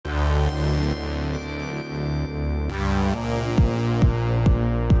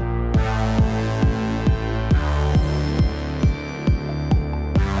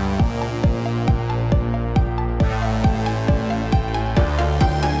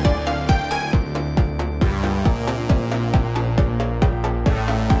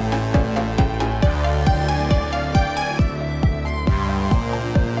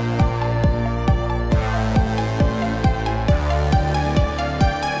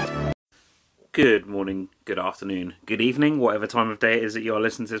Good morning, good afternoon, good evening, whatever time of day it is that you are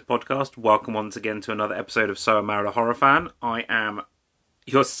listening to this podcast. Welcome once again to another episode of So Am I a Horror Fan. I am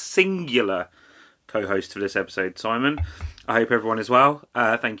your singular co-host for this episode, Simon. I hope everyone is well.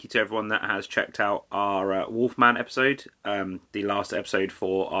 Thank you to everyone that has checked out our Wolfman episode, the last episode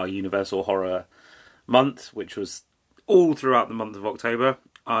for our Universal Horror month, which was all throughout the month of October.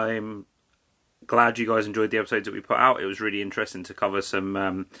 I'm glad you guys enjoyed the episodes that we put out. It was really interesting to cover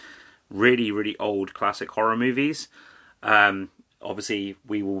some really old classic horror movies. Obviously,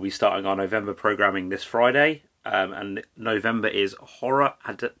 we will be starting our November programming this Friday, and November is Horror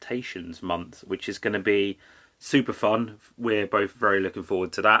Adaptations Month, which is going to be super fun. We're both very looking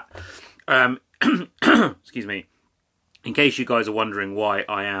forward to that. Excuse me. In case you guys are wondering why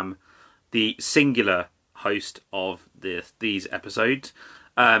I am the singular host of these episodes,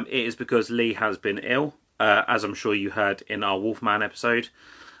 it is because Lee has been ill, as I'm sure you heard in our Wolfman episode.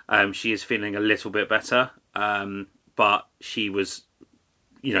 She is feeling a little bit better, but she was,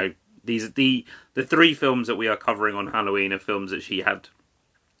 the three films that we are covering on Halloween are films that she had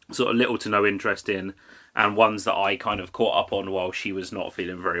sort of little to no interest in, and ones that I kind of caught up on while she was not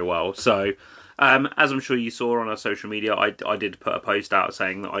feeling very well. So, as I'm sure you saw on our social media, I did put a post out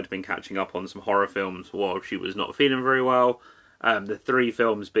saying that I'd been catching up on some horror films while she was not feeling very well. The three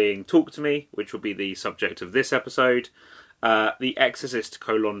films being Talk to Me, which will be the subject of this episode, The Exorcist: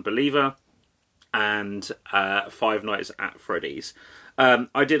 Believer, and Five Nights at Freddy's.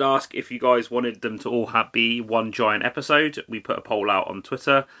 I did ask if you guys wanted them to all be one giant episode. We put a poll out on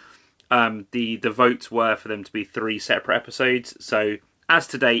Twitter. The votes were for them to be three separate episodes. So as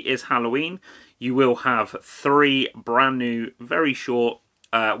today is Halloween, you will have three brand new, very short,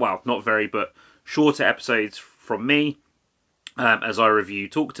 not very, but shorter episodes from me as I review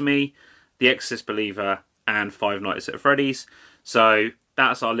Talk to Me, The Exorcist Believer, and Five Nights at Freddy's. So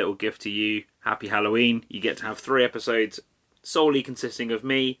that's our little gift to you. Happy Halloween. You get to have three episodes solely consisting of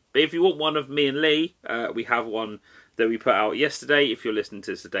me. But if you want one of me and Lee, we have one that we put out yesterday. If you're listening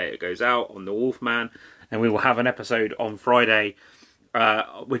to this today, it goes out on the Wolfman. And we will have an episode on Friday,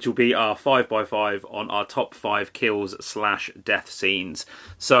 which will be our 5x5 on our top 5 kills/death scenes.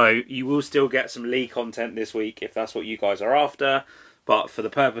 So you will still get some Lee content this week if that's what you guys are after. But for the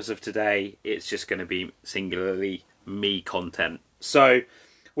purpose of today, it's just going to be singularly me content. So,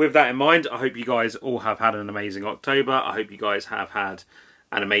 with that in mind, I hope you guys all have had an amazing October. I hope you guys have had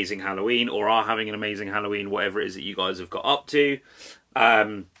an amazing Halloween, or are having an amazing Halloween, whatever it is that you guys have got up to.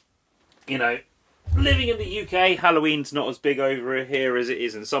 Living in the UK, Halloween's not as big over here as it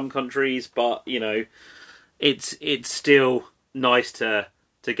is in some countries, but, it's still nice to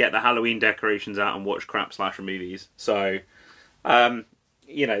get the Halloween decorations out and watch crap slasher movies. So,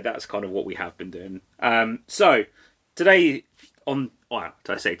 that's kind of what we have been doing. So, today,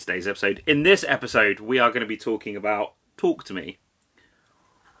 today's episode, in this episode, we are going to be talking about Talk to Me,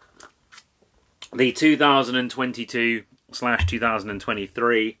 the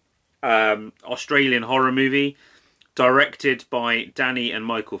 2022/2023 Australian horror movie, directed by Danny and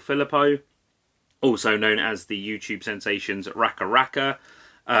Michael Philippou, also known as the YouTube sensations Raka Raka,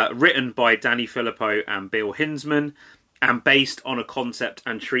 written by Danny Philippou and Bill Hinsman, and based on a concept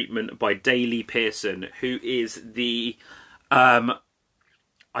and treatment by Daley Pearson, who is the, the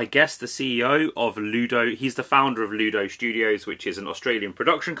CEO of Ludo. He's the founder of Ludo Studios, which is an Australian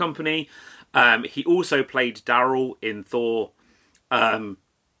production company. He also played Daryl in Thor,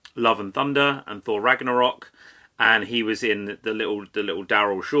 Love and Thunder and Thor Ragnarok, and he was in the little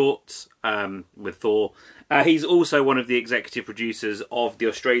Daryl shorts with Thor. He's also one of the executive producers of the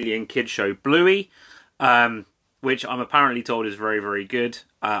Australian kids show Bluey, which I'm apparently told is very, very good.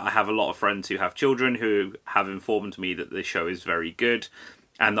 I have a lot of friends who have children who have informed me that this show is very good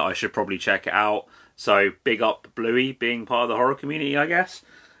and that I should probably check it out. So big up Bluey being part of the horror community, I guess.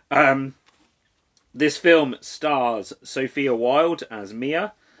 This film stars Sophia Wilde as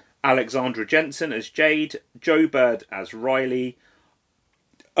Mia, Alexandra Jensen as Jade, Joe Bird as Riley,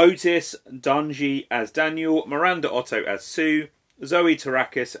 Otis Dungy as Daniel, Miranda Otto as Sue, Zoe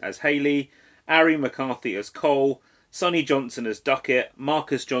Tarakis as Hayley, Ari McCarthy as Cole, Sonny Johnson as Duckett,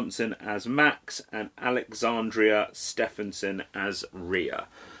 Marcus Johnson as Max, and Alexandria Stephenson as Rhea.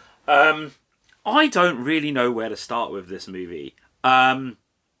 I don't really know where to start with this movie.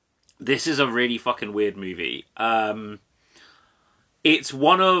 This is a really fucking weird movie. It's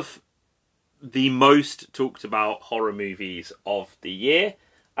one of the most talked about horror movies of the year.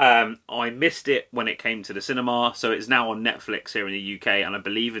 I missed it when it came to the cinema, so it's now on Netflix here in the UK and I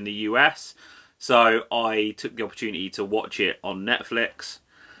believe in the US. So I took the opportunity to watch it on Netflix.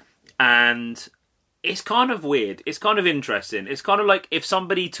 And it's kind of weird. It's kind of interesting. It's kind of like if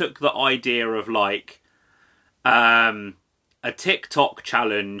somebody took the idea of like a TikTok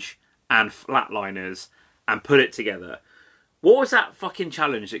challenge and Flatliners and put it together. What was that fucking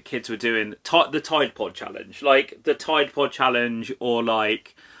challenge that kids were doing? The Tide Pod challenge, like the Tide Pod challenge, or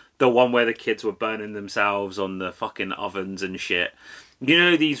like the one where the kids were burning themselves on the fucking ovens and shit. You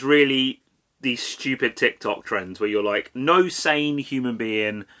know, these stupid TikTok trends where you're like, no sane human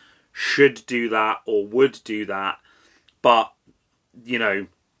being should do that or would do that, but you know,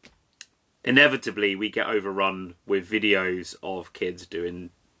 inevitably we get overrun with videos of kids doing,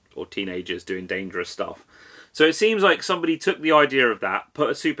 or teenagers doing dangerous stuff. So it seems like somebody took the idea of that, put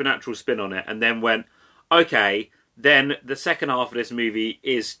a supernatural spin on it, and then went, okay, then the second half of this movie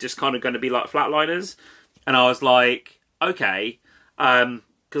is just kind of going to be like Flatliners. And I was like, okay,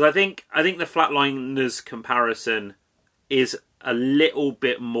 because I think the Flatliners comparison is a little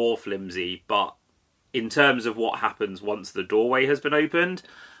bit more flimsy, but in terms of what happens once the doorway has been opened,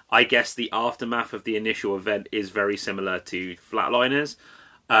 I guess the aftermath of the initial event is very similar to Flatliners.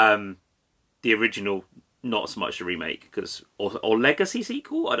 The original, not so much the remake, or legacy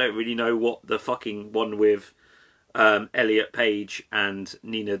sequel. I don't really know what the fucking one with Elliot Page and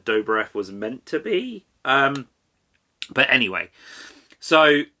Nina Dobrev was meant to be. But anyway,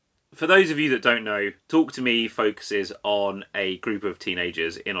 so for those of you that don't know, Talk to Me focuses on a group of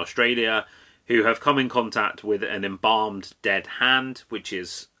teenagers in Australia who have come in contact with an embalmed dead hand, which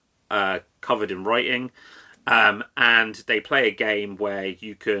is covered in writing. And they play a game where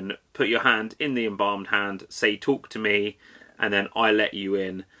you can put your hand in the embalmed hand, say talk to me, and then I let you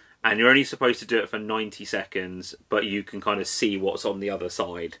in. And you're only supposed to do it for 90 seconds, but you can kind of see what's on the other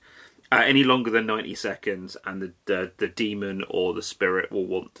side. Any longer than 90 seconds, and the demon or the spirit will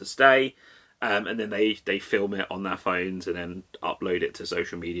want to stay. And then they film it on their phones and then upload it to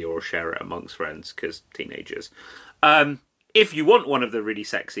social media or share it amongst friends, because teenagers. If you want one of the really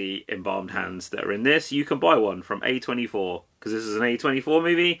sexy embalmed hands that are in this, you can buy one from A24. Because this is an A24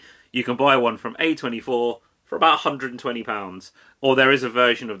 movie, you can buy one from A24 for about £120. Or there is a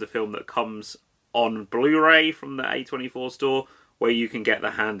version of the film that comes on Blu-ray from the A24 store, where you can get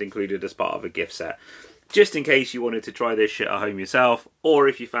the hand included as part of a gift set. Just in case you wanted to try this shit at home yourself, or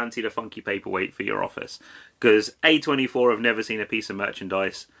if you fancied a funky paperweight for your office. Because A24 have never seen a piece of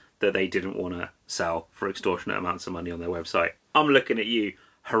merchandise that they didn't want to sell for extortionate amounts of money on their website. I'm looking at you,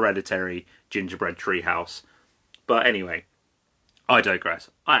 Hereditary Gingerbread Treehouse. But anyway, I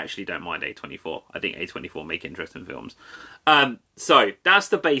digress. I actually don't mind A24. I think A24 make interesting films. So that's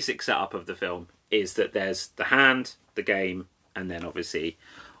the basic setup of the film, is that there's the hand, the game, and then obviously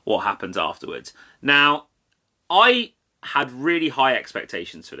what happens afterwards. Now, I had really high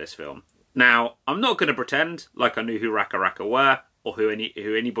expectations for this film. Now, I'm not going to pretend like I knew who Raka Raka were, or who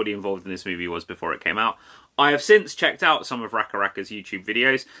anybody involved in this movie was before it came out. I have since checked out some of Raka Raka's YouTube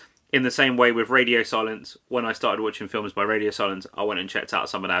videos, in the same way with Radio Silence. When I started watching films by Radio Silence, I went and checked out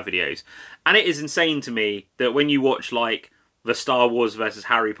some of their videos. And it is insane to me that when you watch like the Star Wars versus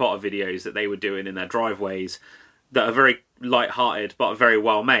Harry Potter videos that they were doing in their driveways, that are very light-hearted but are very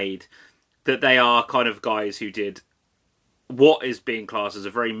well made, that they are kind of guys who did what is being classed as a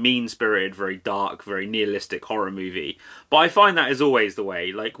very mean-spirited, very dark, very nihilistic horror movie. But I find that is always the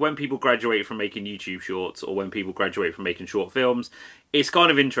way. Like, when people graduate from making YouTube shorts, or when people graduate from making short films, it's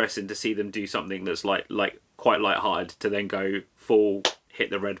kind of interesting to see them do something that's like quite light-hearted, to then go full, hit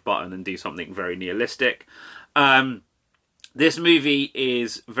the red button and do something very nihilistic. This movie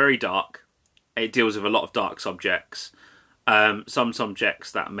is very dark. It deals with a lot of dark subjects. Some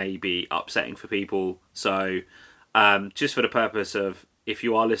subjects that may be upsetting for people. So, just for the purpose of, if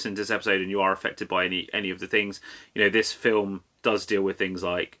you are listening to this episode and you are affected by any of the things, you know, this film does deal with things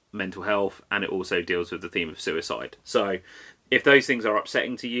like mental health, and it also deals with the theme of suicide. So, if those things are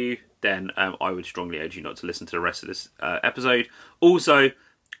upsetting to you, then I would strongly urge you not to listen to the rest of this episode. Also,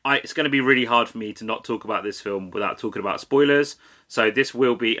 it's going to be really hard for me to not talk about this film without talking about spoilers. So this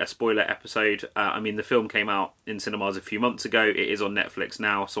will be a spoiler episode. I mean, the film came out in cinemas a few months ago. It is on Netflix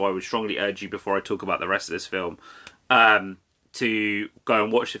now, so I would strongly urge you, before I talk about the rest of this film, to go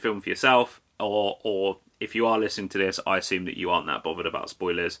and watch the film for yourself. Or if you are listening to this, I assume that you aren't that bothered about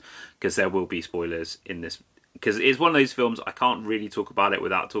spoilers, because there will be spoilers in this. Because it's one of those films, I can't really talk about it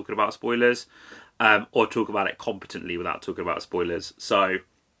without talking about spoilers, or talk about it competently without talking about spoilers. So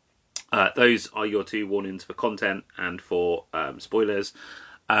those are your two warnings for content and for spoilers.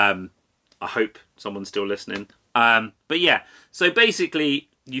 I hope someone's still listening. But yeah, so basically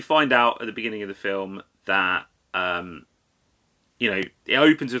you find out at the beginning of the film that, you know, it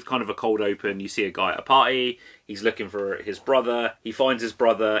opens with kind of a cold open. You see a guy at a party. He's looking for his brother. He finds his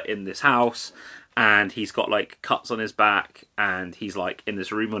brother in this house. and he's got like cuts on his back, and he's like in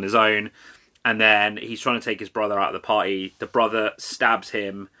this room on his own, and then he's trying to take his brother out of the party. The brother stabs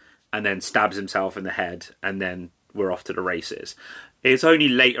him and then stabs himself in the head, and then we're off to the races. It's only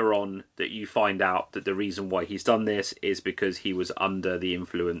later on that you find out that the reason why he's done this is because he was under the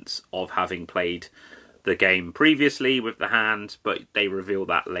influence of having played the game previously with the hand, but they reveal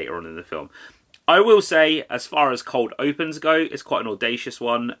that later on in the film. I will say, as far as cold opens go, it's quite an audacious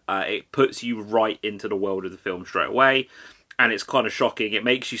one. It puts you right into the world of the film straight away, and it's kind of shocking. It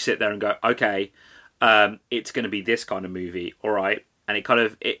makes you sit there and go, okay, it's going to be this kind of movie, all right? And it kind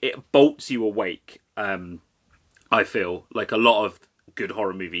of, it bolts you awake, I feel, like a lot of good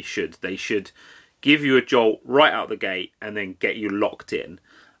horror movies should. They should give you a jolt right out the gate and then get you locked in.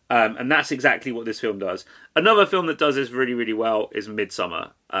 And that's exactly what this film does. Another film that does this really, really well is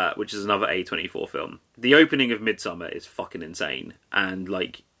Midsommar, which is another A24 film. The opening of Midsommar is fucking insane. And,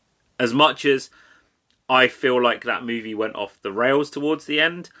 like, as much as I feel like that movie went off the rails towards the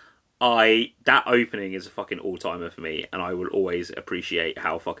end, that opening is a fucking all-timer for me, and I will always appreciate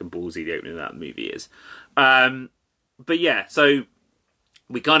how fucking ballsy the opening of that movie is. But yeah, so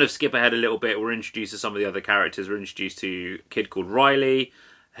we kind of skip ahead a little bit. We're introduced to some of the other characters. We're introduced to a kid called Riley,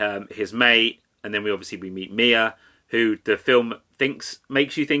 his mate, and then we meet Mia, who the film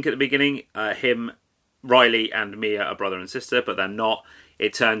makes you think at the beginning Riley and Mia are brother and sister, but they're not.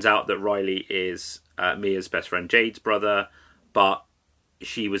 It turns out that Riley is Mia's best friend Jade's brother, but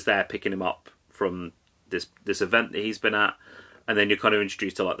she was there picking him up from this event that he's been at. And then you're kind of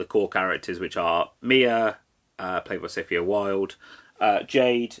introduced to like the core characters, which are Mia, played by Sophia Wilde,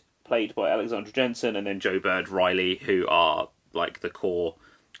 Jade, played by Alexandra Jensen, and then Joe Bird, Riley, who are like the core,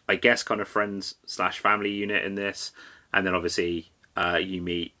 I guess, kind of friends/family unit in this. And then obviously you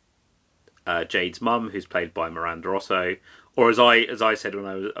meet Jade's mum, who's played by Miranda Rosso. Or as I said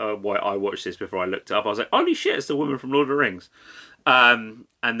when I watched this before I looked it up, I was like, holy shit, it's the woman from Lord of the Rings. And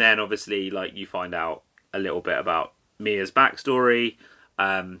then obviously like you find out a little bit about Mia's backstory.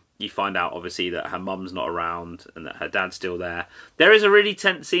 You find out obviously that her mum's not around and that her dad's still there. There is a really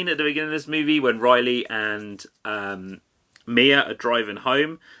tense scene at the beginning of this movie when Riley and Mia are driving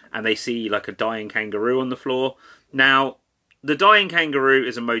home and they see like a dying kangaroo on the floor. Now, the dying kangaroo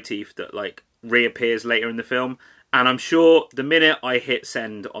is a motif that like reappears later in the film, and I'm sure the minute I hit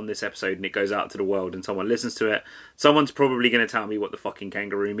send on this episode and it goes out to the world and someone listens to it, someone's probably going to tell me what the fucking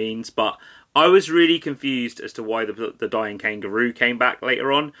kangaroo means. But I was really confused as to why the dying kangaroo came back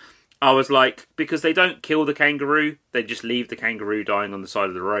later on. I was like, because they don't kill the kangaroo, they just leave the kangaroo dying on the side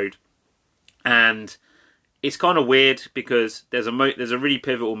of the road. And it's kind of weird because there's a really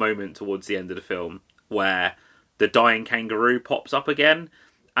pivotal moment towards the end of the film where the dying kangaroo pops up again,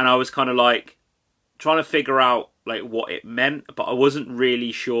 and I was kind of like trying to figure out like what it meant, but I wasn't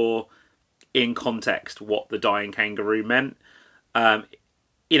really sure in context what the dying kangaroo meant.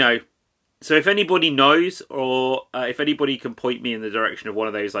 So if anybody knows, or if anybody can point me in the direction of one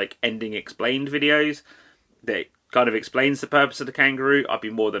of those like ending explained videos that kind of explains the purpose of the kangaroo, I'd be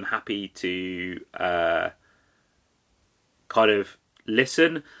more than happy to kind of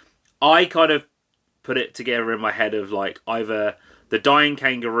listen. I kind of put it together in my head of like either the dying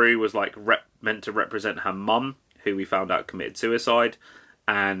kangaroo was like meant to represent her mum, who we found out committed suicide,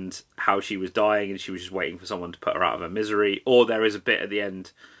 and how she was dying and she was just waiting for someone to put her out of her misery, or there is a bit at the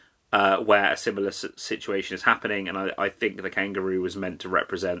end where a similar situation is happening, and I think the kangaroo was meant to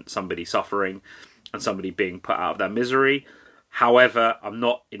represent somebody suffering and somebody being put out of their misery. However, I'm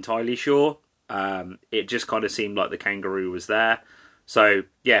not entirely sure. It just kind of seemed like the kangaroo was there. So,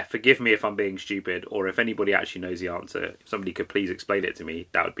 yeah, forgive me if I'm being stupid, or if anybody actually knows the answer, if somebody could please explain it to me,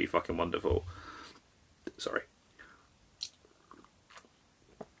 that would be fucking wonderful. Sorry.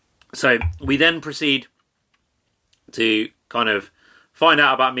 So, we then proceed to kind of find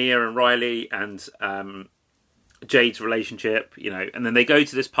out about Mia and Riley and Jade's relationship, and then they go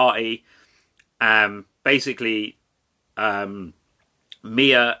to this party. Basically,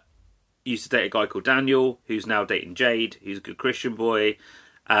 Mia used to date a guy called Daniel, who's now dating Jade, who's a good Christian boy,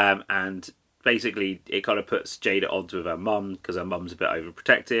 and basically it kind of puts Jade at odds with her mum, because her mum's a bit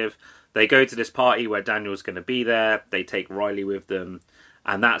overprotective. They go to this party where Daniel's going to be there, they take Riley with them,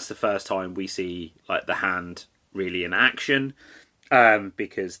 and that's the first time we see like the hand really in action,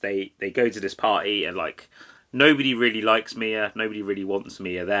 because they go to this party and like nobody really likes Mia, nobody really wants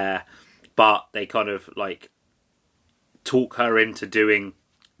Mia there, but they kind of like talk her into doing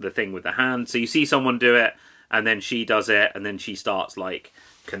the thing with the hand. So you see someone do it, and then she does it, and then she starts like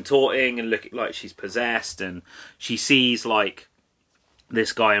contorting and looking like she's possessed, and she sees like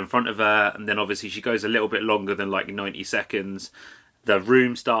this guy in front of her, and then obviously she goes a little bit longer than like 90 seconds, the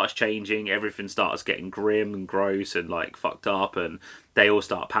room starts changing, everything starts getting grim and gross and like fucked up, and they all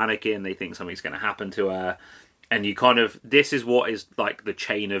start panicking, they think something's going to happen to her. And you kind of, this is what is like the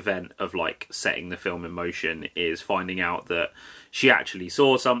chain event of like setting the film in motion, is finding out that she actually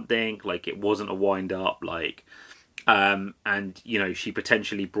saw something, like it wasn't a wind up, like, and you know, she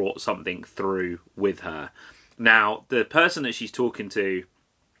potentially brought something through with her. Now, the person that she's talking to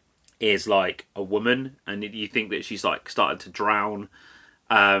is like a woman, and you think that she's like started to drown,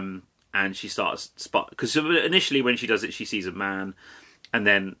 and she starts because initially when she does it, she sees a man, and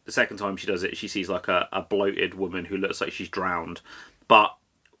then the second time she does it, she sees like a bloated woman who looks like she's drowned. But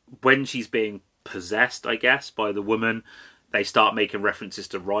when she's being possessed, I guess, by the woman, they start making references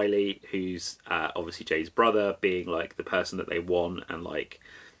to Riley, who's obviously Jay's brother, being like the person that they want, and like,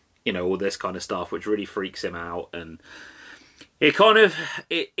 you know, all this kind of stuff, which really freaks him out. And it kind of,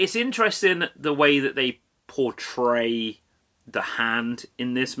 it's interesting the way that they portray the hand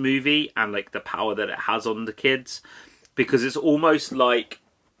in this movie and like the power that it has on the kids, because it's almost like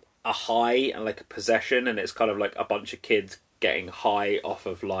a high and like a possession, and it's kind of like a bunch of kids getting high off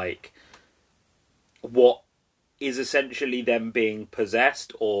of like what is essentially them being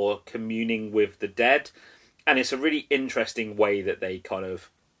possessed or communing with the dead. And it's a really interesting way that they kind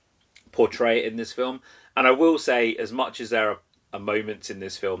of portray it in this film. And I will say, as much as there are moments in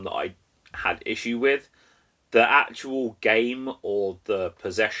this film that I had issue with, the actual game or the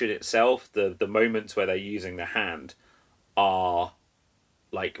possession itself, the moments where they're using the hand are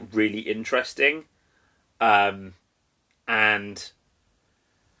like really interesting. And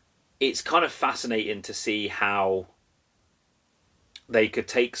it's kind of fascinating to see how they could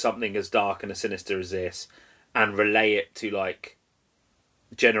take something as dark and as sinister as this and relay it to like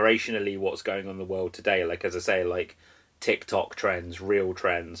generationally what's going on in the world today. Like, as I say, like TikTok trends, real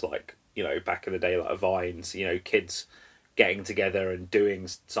trends, like, you know, back in the day, like Vines, you know, kids getting together and doing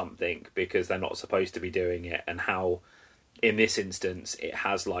something because they're not supposed to be doing it, and how in this instance it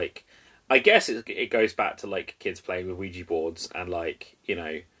has like, I guess it goes back to like kids playing with Ouija boards and like, you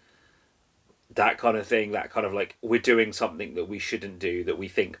know, that kind of thing, that kind of like, we're doing something that we shouldn't do, that we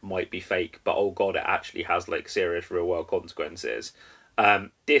think might be fake, but oh god, it actually has like serious real world consequences.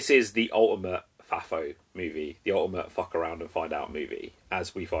 This is the ultimate Fafo movie, the ultimate fuck around and find out movie,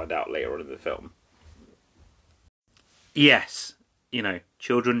 as we find out later on in the film. Yes, you know,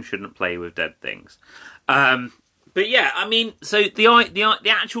 children shouldn't play with dead things. But yeah, I mean, so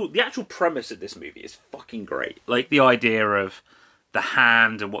the actual premise of this movie is fucking great. Like the idea of the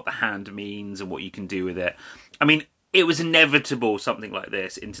hand and what the hand means and what you can do with it. I mean, it was inevitable something like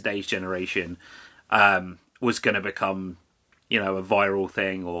this in today's generation was going to become, you know, a viral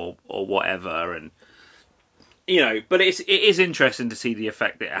thing or whatever. And, you know, but it is interesting to see the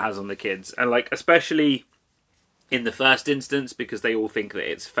effect that it has on the kids. And like, especially in the first instance, because they all think that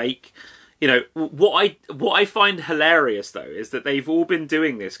it's fake. You know, what I find hilarious though is that they've all been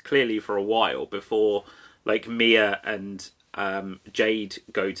doing this clearly for a while before, like Mia and Jade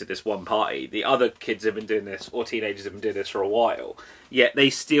go to this one party. The other kids have been doing this, or teenagers have been doing this for a while, yet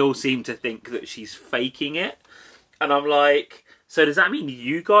they still seem to think that she's faking it. And I'm like, so does that mean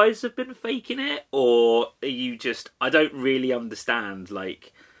you guys have been faking it, or are you just, I don't really understand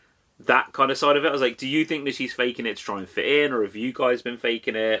like that kind of side of it. I was like, do you think that she's faking it to try and fit in, or have you guys been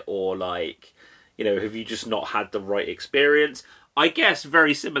faking it, or like, you know, have you just not had the right experience? I guess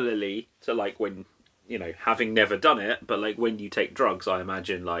very similarly to like when, you know, having never done it, but like when you take drugs, I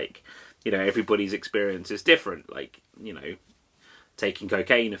imagine like, you know, everybody's experience is different. Like, you know, taking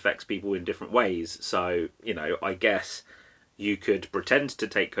cocaine affects people in different ways. So, you know, I guess you could pretend to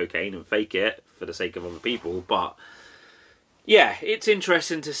take cocaine and fake it for the sake of other people. But yeah, it's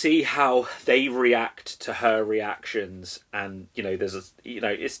interesting to see how they react to her reactions. And, you know, there's a, you know,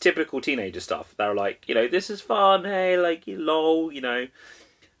 it's typical teenager stuff. They're like, you know, this is fun. Hey, like, lol, you know,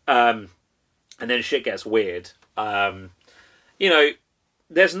 and then shit gets weird. You know,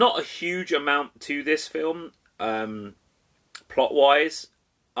 there's not a huge amount to this film, plot-wise,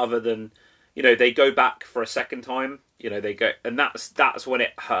 other than, you know, they go back for a second time. You know, they go, and that's when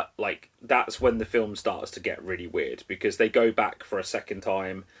it hurt. Like, that's when the film starts to get really weird, because they go back for a second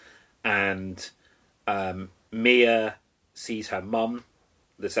time, and Mia sees her mum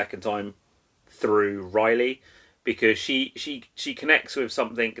the second time through Riley, because she connects with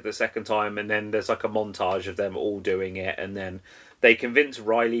something the second time, and then there's like a montage of them all doing it, and then they convince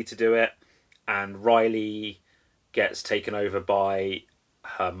Riley to do it, and Riley gets taken over by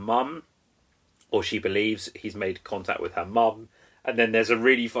her mum, or she believes he's made contact with her mum. And then there's a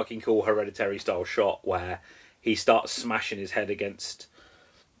really fucking cool Hereditary style shot where he starts smashing his head against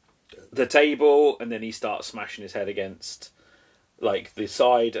the table, and then he starts smashing his head against like the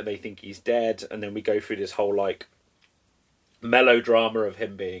side, and they think he's dead, and then we go through this whole like melodrama of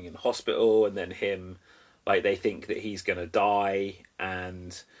him being in hospital, and then him, like, they think that he's gonna die,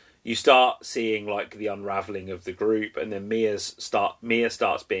 and you start seeing like the unraveling of the group, and then Mia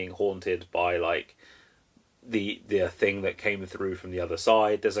starts being haunted by like the thing that came through from the other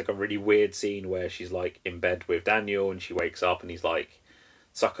side. There's like a really weird scene where she's like in bed with Daniel, and she wakes up and he's like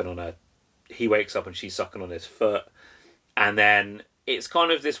sucking on her. He wakes up and she's sucking on his foot, and then it's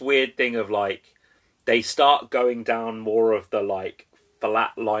kind of this weird thing of like they start going down more of the like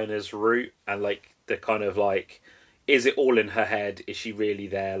flatliners route, and like the kind of like, is it all in her head? Is she really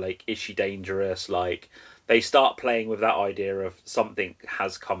there? Like, is she dangerous? Like, they start playing with that idea of something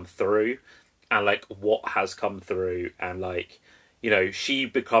has come through, and like what has come through, and like, you know, she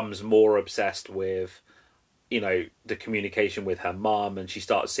becomes more obsessed with, you know, the communication with her mum, and she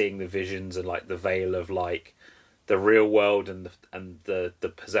starts seeing the visions and like the veil of like the real world and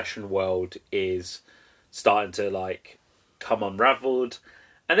the possession world is starting to like come unraveled.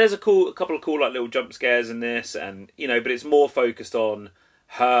 And there's a couple of cool like little jump scares in this, and you know, but it's more focused on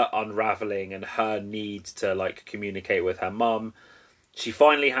her unraveling and her need to like communicate with her mum. She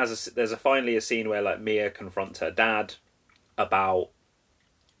finally there's finally a scene where like Mia confronts her dad about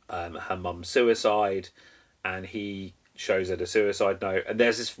her mum's suicide, and he shows her the suicide note, and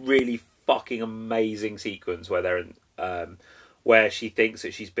there's this really fucking amazing sequence where they're in where she thinks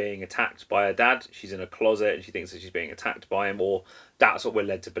that she's being attacked by her dad. She's in a closet and she thinks that she's being attacked by him, or that's what we're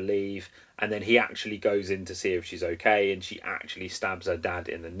led to believe. And then he actually goes in to see if she's okay, and she actually stabs her dad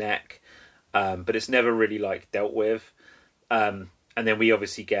in the neck. But it's never really like dealt with. And then we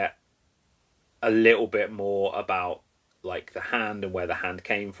obviously get a little bit more about like the hand and where the hand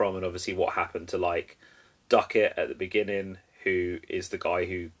came from, and obviously what happened to like Duckett at the beginning, who is the guy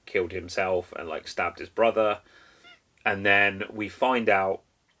who killed himself and like stabbed his brother. And then we find out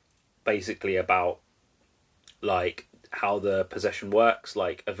basically about like how the possession works.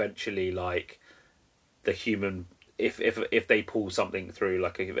 Like eventually, like the human, if they pull something through,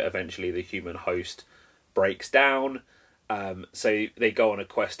 like eventually the human host breaks down. So they go on a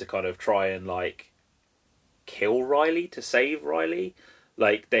quest to kind of try and like kill Riley to save Riley.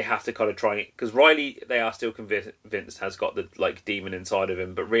 Like they have to kind of try, because Riley, they are still convinced has got the like demon inside of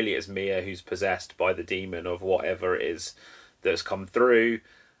him, but really it's Mia who's possessed by the demon of whatever it is that's come through.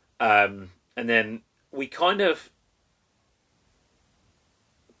 And then we kind of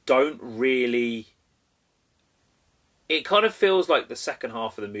don't really, it kind of feels like the second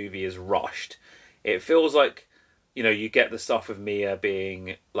half of the movie is rushed. It feels like, you know, you get the stuff of Mia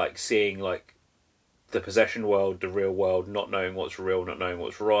being like seeing like the possession world, the real world, not knowing what's real, not knowing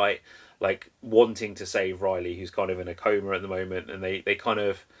what's right, like wanting to save Riley, who's kind of in a coma at the moment, and they kind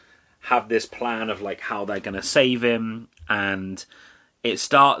of have this plan of like how they're going to save him, and it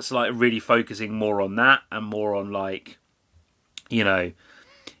starts like really focusing more on that and more on like, you know,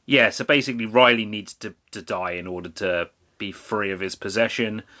 yeah, so basically Riley needs to die in order to be free of his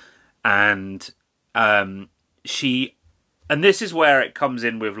possession, and and this is where it comes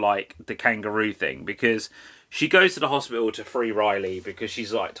in with like the kangaroo thing, because she goes to the hospital to free Riley because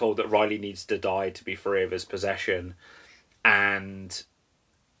she's like told that Riley needs to die to be free of his possession. And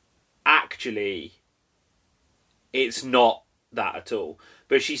actually, it's not that at all.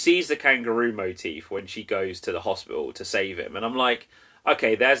 But she sees the kangaroo motif when she goes to the hospital to save him. And I'm like,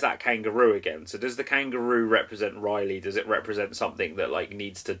 okay, there's that kangaroo again. So does the kangaroo represent Riley? Does it represent something that like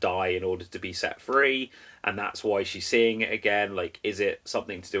needs to die in order to be set free? And that's why she's seeing it again. Like, is it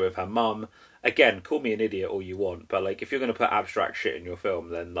something to do with her mum? Again, call me an idiot all you want, but like, if you're going to put abstract shit in your film,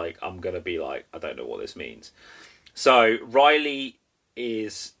 then like, I'm going to be like, I don't know what this means. So Riley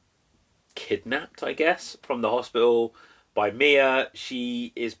is kidnapped, I guess, from the hospital by Mia.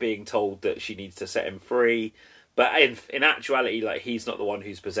 She is being told that she needs to set him free. But in actuality, like, he's not the one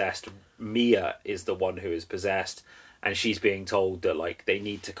who's possessed. Mia is the one who is possessed, and she's being told that like they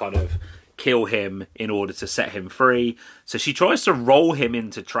need to kind of kill him in order to set him free. So she tries to roll him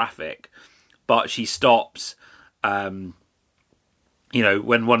into traffic, but she stops. You know,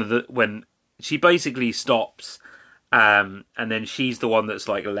 when she basically stops, and then she's the one that's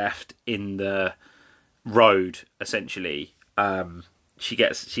like left in the road. Essentially, she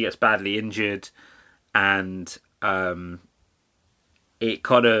gets badly injured. And it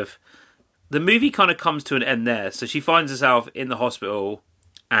kind of, the movie kind of comes to an end there. So she finds herself in the hospital,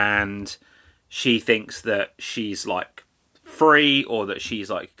 and she thinks that she's like free, or that she's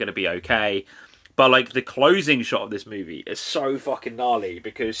like going to be okay. But like the closing shot of this movie is so fucking gnarly,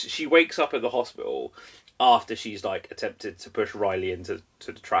 because she wakes up at the hospital after she's like attempted to push Riley into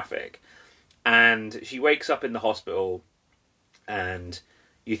the traffic, and she wakes up in the hospital, and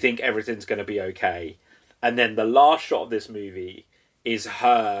you think everything's going to be okay. And then the last shot of this movie is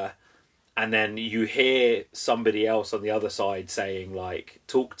her, and then you hear somebody else on the other side saying, like,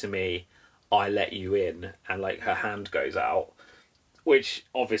 talk to me, I let you in, and, like, her hand goes out, which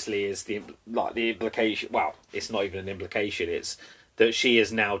obviously is the implication. Well, it's not even an implication, it's that she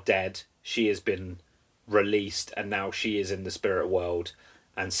is now dead, she has been released, and now she is in the spirit world,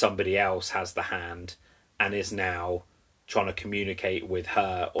 and somebody else has the hand and is now trying to communicate with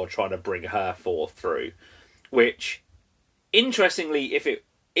her or trying to bring her forth through. Which, interestingly,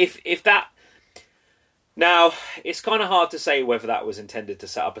 if that... Now, it's kind of hard to say whether that was intended to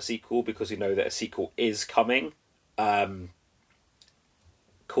set up a sequel, because we know that a sequel is coming,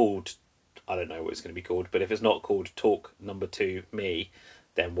 called... I don't know what it's going to be called, but if it's not called Talk Number 2 Me,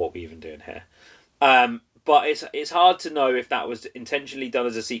 then what are we even doing here? But it's hard to know if that was intentionally done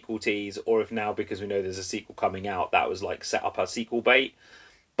as a sequel tease, or if now, because we know there's a sequel coming out, that was like set up as sequel bait.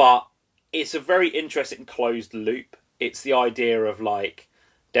 But it's a very interesting closed loop. It's the idea of like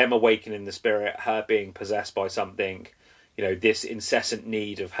them awakening the spirit, her being possessed by something, you know, this incessant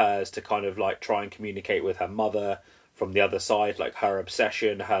need of hers to kind of like try and communicate with her mother from the other side, like her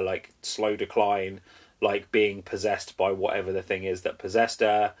obsession, her like slow decline, like being possessed by whatever the thing is that possessed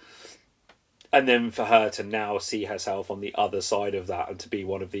her. And then for her to now see herself on the other side of that and to be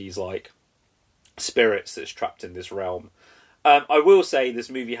one of these, like, spirits that's trapped in this realm. I will say this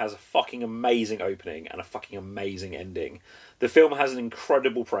movie has a fucking amazing opening and a fucking amazing ending. The film has an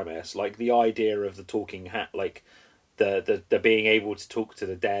incredible premise, like the idea of the talking hat, like the being able to talk to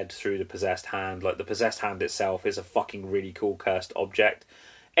the dead through the possessed hand. Like the possessed hand itself is a fucking really cool cursed object.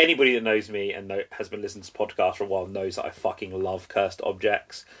 Anybody that knows me and has been listening to podcasts for a while knows that I fucking love cursed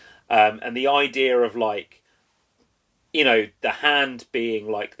objects. And the idea of, like, you know, the hand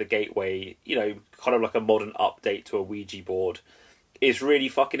being, like, the gateway, you know, kind of like a modern update to a Ouija board, is really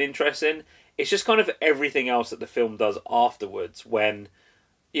fucking interesting. It's just kind of everything else that the film does afterwards when,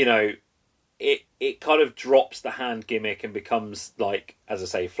 you know, it kind of drops the hand gimmick and becomes, like, as I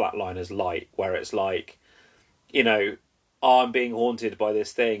say, Flatliner's Light, where it's like, you know, I'm being haunted by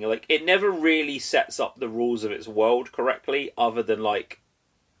this thing. Like, it never really sets up the rules of its world correctly, other than, like,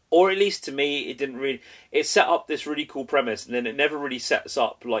 or at least to me, it didn't really... It set up this really cool premise, and then it never really sets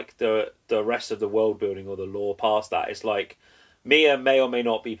up, like, the rest of the world building or the lore past that. It's like, Mia may or may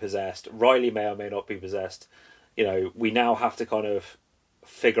not be possessed, Riley may or may not be possessed. You know, we now have to kind of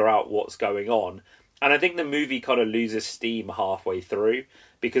figure out what's going on. And I think the movie kind of loses steam halfway through,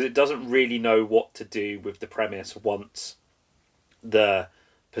 because it doesn't really know what to do with the premise once the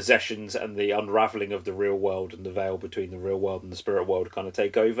possessions and the unraveling of the real world and the veil between the real world and the spirit world kind of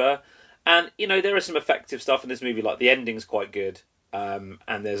take over. And, you know, there is some effective stuff in this movie, like the ending's quite good, and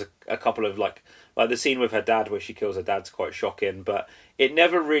there's a couple of like the scene with her dad where she kills her dad's quite shocking, but it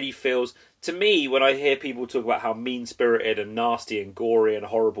never really feels, to me, when I hear people talk about how mean-spirited and nasty and gory and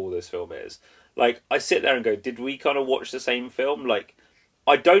horrible this film is, like, I sit there and go, did we kind of watch the same film? Like,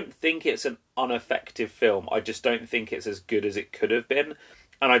 I don't think it's an ineffective film, I just don't think it's as good as it could have been.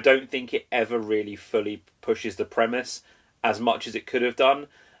 And I don't think it ever really fully pushes the premise as much as it could have done.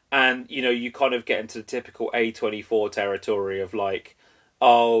 And, you know, you kind of get into the typical A24 territory of like,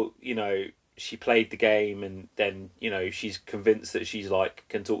 oh, you know, she played the game and then, you know, she's convinced that she's like,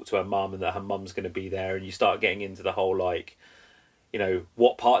 can talk to her mum and that her mum's going to be there. And you start getting into the whole like, you know,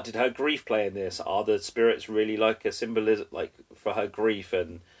 what part did her grief play in this? Are the spirits really like a symbolism like for her grief?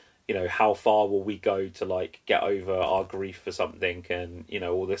 And, you know, how far will we go to, like, get over our grief for something and, you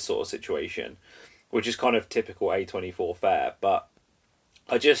know, all this sort of situation, which is kind of typical A24 fare. But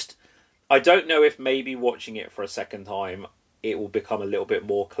I don't know if maybe watching it for a second time, it will become a little bit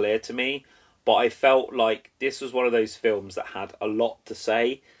more clear to me. But I felt like this was one of those films that had a lot to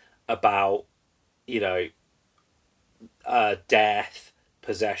say about, you know, death,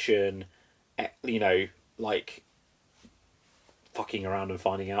 possession, you know, like, fucking around and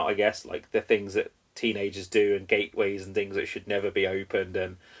finding out, I guess, like the things that teenagers do and gateways and things that should never be opened.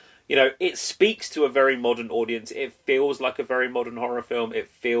 And, you know, it speaks to a very modern audience. It feels like a very modern horror film. It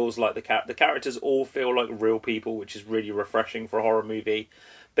feels like the characters all feel like real people, which is really refreshing for a horror movie.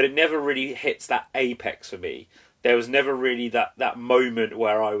 But it never really hits that apex for me. There was never really that moment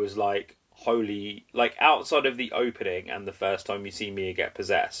where I was like, holy, like outside of the opening and the first time you see Mia get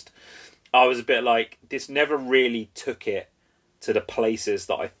possessed, I was a bit like, this never really took it to the places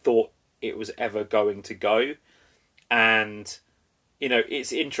that I thought it was ever going to go. And, you know,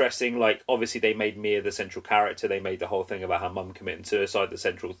 it's interesting, like, obviously they made Mia the central character, they made the whole thing about her mum committing suicide the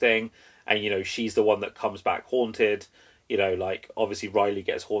central thing, and, you know, she's the one that comes back haunted, you know, like, obviously Riley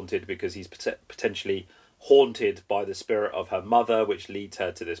gets haunted because he's potentially haunted by the spirit of her mother, which leads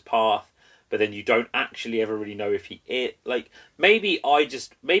her to this path. But then you don't actually ever really know if maybe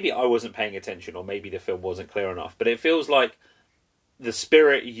I wasn't paying attention, or maybe the film wasn't clear enough. But it feels like the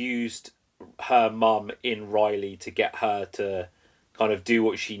spirit used her mum in Riley to get her to kind of do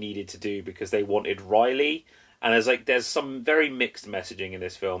what she needed to do because they wanted Riley. And there's some very mixed messaging in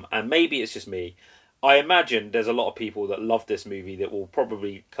this film, and maybe it's just me. I imagine there's a lot of people that love this movie that will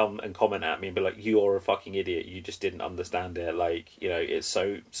probably come and comment at me and be like, "You're a fucking idiot. You just didn't understand it. It's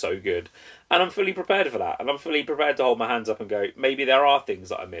so good." And I'm fully prepared for that. And I'm fully prepared to hold my hands up and go, maybe there are things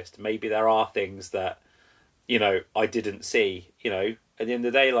that I missed. Maybe there are things that, I didn't see. At the end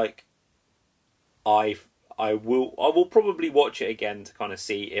of the day, I will probably watch it again to kind of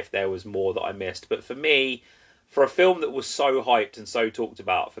see if there was more that I missed. But for me, for a film that was so hyped and so talked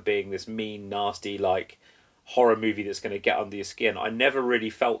about for being this mean, nasty, horror movie that's going to get under your skin, I never really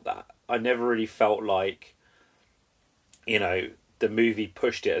felt that. I never really felt like, the movie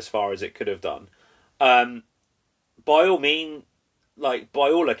pushed it as far as it could have done. By all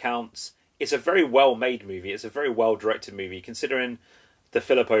accounts, it's a very well-made movie. It's a very well-directed movie, considering the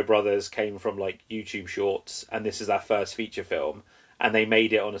Philippou brothers came from, YouTube Shorts, and this is their first feature film, and they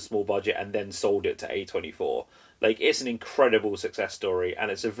made it on a small budget and then sold it to A24. It's an incredible success story,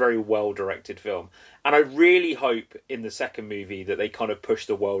 and it's a very well-directed film. And I really hope in the second movie that they kind of push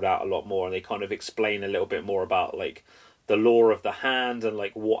the world out a lot more, and they kind of explain a little bit more about, the lore of the hand and,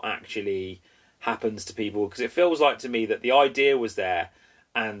 what actually happens to people. Because it feels like to me that the idea was there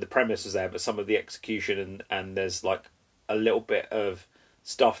and the premise was there, but some of the execution and there's, a little bit of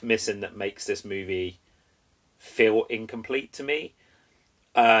stuff missing that makes this movie feel incomplete to me.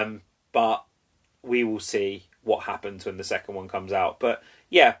 But we will see what happens when the second one comes out. But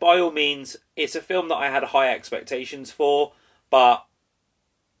yeah, by all means, it's a film that I had high expectations for, but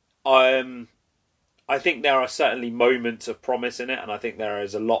I think there are certainly moments of promise in it, and I think there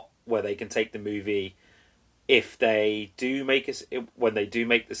is a lot where they can take the movie if they do when they do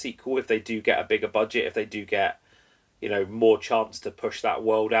make the sequel, if they do get a bigger budget, if they do get more chance to push that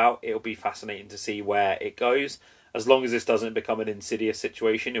world out. It'll be fascinating to see where it goes. As long as this doesn't become an Insidious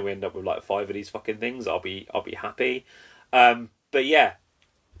situation and we end up with 5 of these fucking things, I'll be happy. But yeah,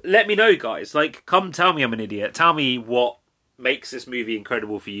 let me know, guys. Come tell me I'm an idiot. Tell me what makes this movie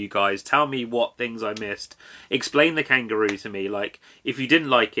incredible for you guys. Tell me what things I missed. Explain the kangaroo to me. If you didn't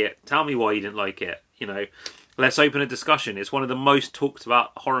like it, tell me why you didn't like it. Let's open a discussion. It's one of the most talked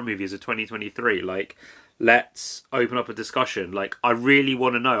about horror movies of 2023. Let's open up a discussion. I really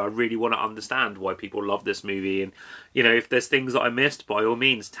want to know. I really want to understand why people love this movie. And, if there's things that I missed, by all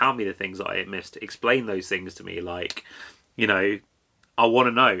means, tell me the things that I missed. Explain those things to me. I want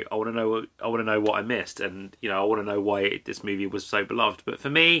to know. I want to know what I missed. And, I want to know why this movie was so beloved. But for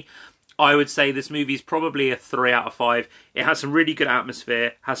me, I would say this movie's probably a 3 out of 5. It has some really good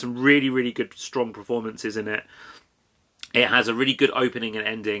atmosphere, has some really, really good, strong performances in it. It has a really good opening and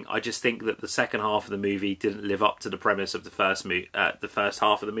ending. I just think that the second half of the movie didn't live up to the premise of the first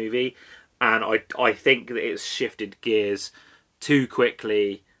half of the movie, and I think that it's shifted gears too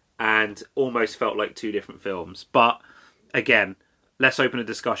quickly and almost felt like 2 different films. But again, let's open a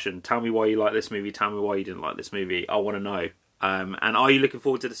discussion. Tell me why you like this movie. Tell me why you didn't like this movie. I want to know. And are you looking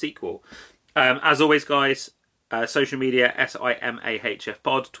forward to the sequel? As always, guys. Social media, SIMAHF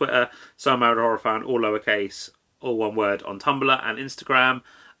Pod, Twitter, So Married a Horror Fan, all lowercase, all one word, on Tumblr and Instagram.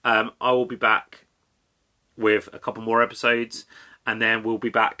 I will be back with a couple more episodes, and then we'll be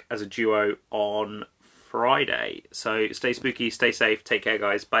back as a duo on Friday. So stay spooky, stay safe, take care,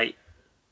 guys. Bye.